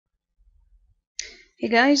Hey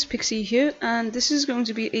guys, Pixie here, and this is going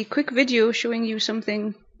to be a quick video showing you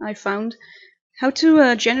something I found. How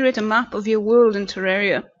to generate a map of your world in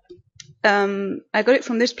Terraria. I got it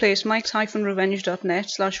from this place,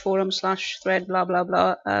 mikes-revenge.net/forum/thread blah blah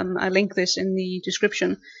blah. I link this in the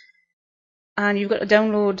description. And you've got to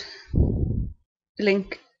download the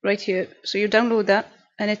link right here. So you download that,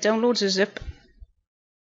 and it downloads a zip.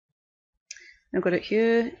 I've got it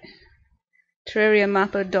here,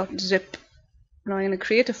 terrariamapper.zip. Now I'm going to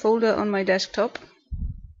create a folder on my desktop.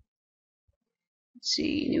 Let's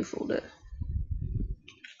see, new folder.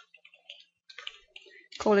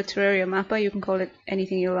 Call it Terraria Mapper, you can call it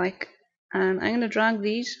anything you like. And I'm going to drag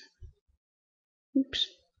these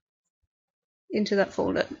into that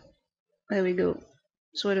folder. There we go.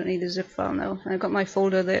 So I don't need the zip file now. I've got my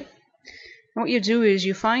folder there. And what you do is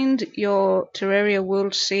you find your Terraria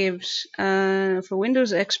world saves. For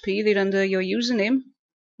Windows XP, they're under your username,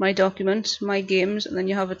 my documents, my games, and then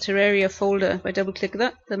you have a Terraria folder. If I double click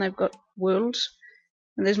that, then I've got worlds,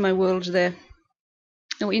 and there's my worlds there.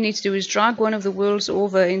 And what you need to do is drag one of the worlds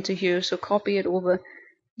over into here, so copy it over.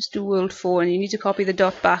 Let's do world 4, and you need to copy the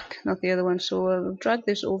dot back, not the other one. So I'll drag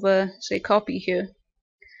this over, say copy here.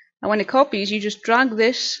 And when it copies, you just drag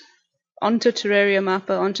this onto Terraria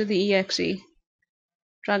Mapper, onto the exe.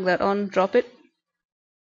 Drag that on, drop it,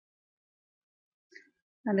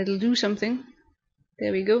 and it'll do something.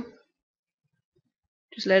 There we go.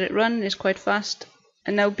 Just let it run, it's quite fast.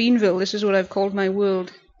 And now Beanville, this is what I've called my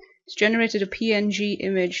world. It's generated a PNG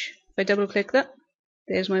image. If I double click that,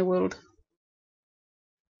 there's my world.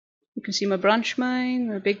 You can see my branch mine,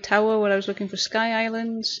 my big tower where I was looking for sky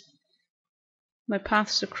islands, my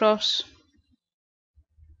paths across.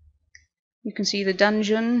 You can see the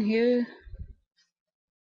dungeon here.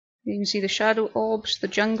 You can see the shadow orbs, the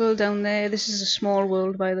jungle down there. This is a small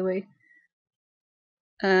world, by the way.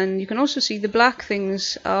 And you can also see the black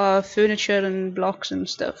things are furniture and blocks and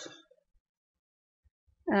stuff.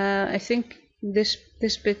 I think this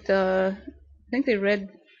bit, I think they're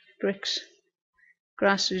red bricks.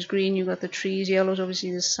 Grass is green, you've got the trees, yellow is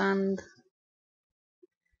obviously the sand.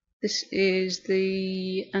 This is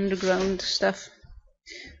the underground stuff.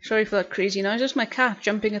 Sorry for that crazy noise, just my cat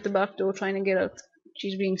jumping at the back door trying to get out.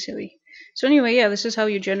 She's being silly. So anyway, yeah, this is how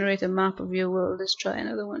you generate a map of your world. Let's try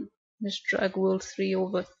another one. Let's drag world 3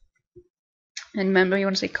 over. And remember, you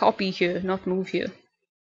want to say copy here, not move here.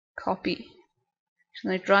 Copy. So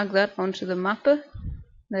I drag that onto the mapper.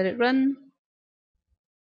 Let it run.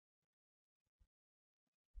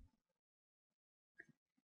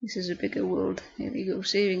 This is a bigger world. Here we go,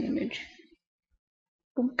 saving image.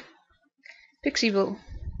 Boom. Pixieville.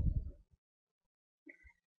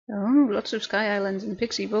 Oh, lots of sky islands in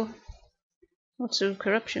Pixieville. Lots of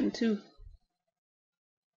corruption too.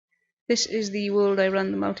 This is the world I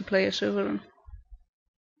run the multiplayer server on.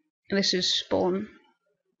 And this is spawn.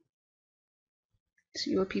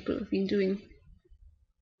 See what people have been doing.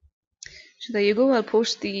 So there you go, I'll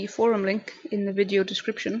post the forum link in the video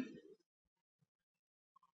description.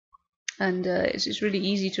 And it's really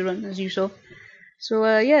easy to run, as you saw. So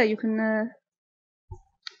yeah, you can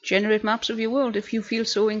generate maps of your world if you feel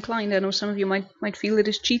so inclined. I know some of you might feel it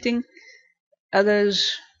is cheating.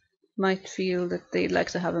 Others might feel that they'd like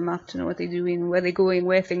to have a map to know what they're doing, where they're going,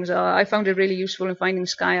 where things are. I found it really useful in finding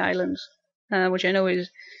sky islands, which I know is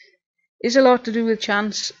a lot to do with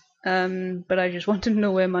chance, but I just wanted to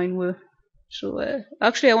know where mine were. So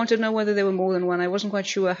actually I wanted to know whether there were more than one. I wasn't quite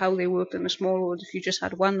sure how they worked in a small world, if you just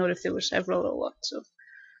had one or if there were several or what. So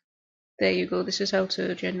there you go, this is how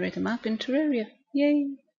to generate a map in Terraria.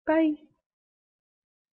 Yay, bye!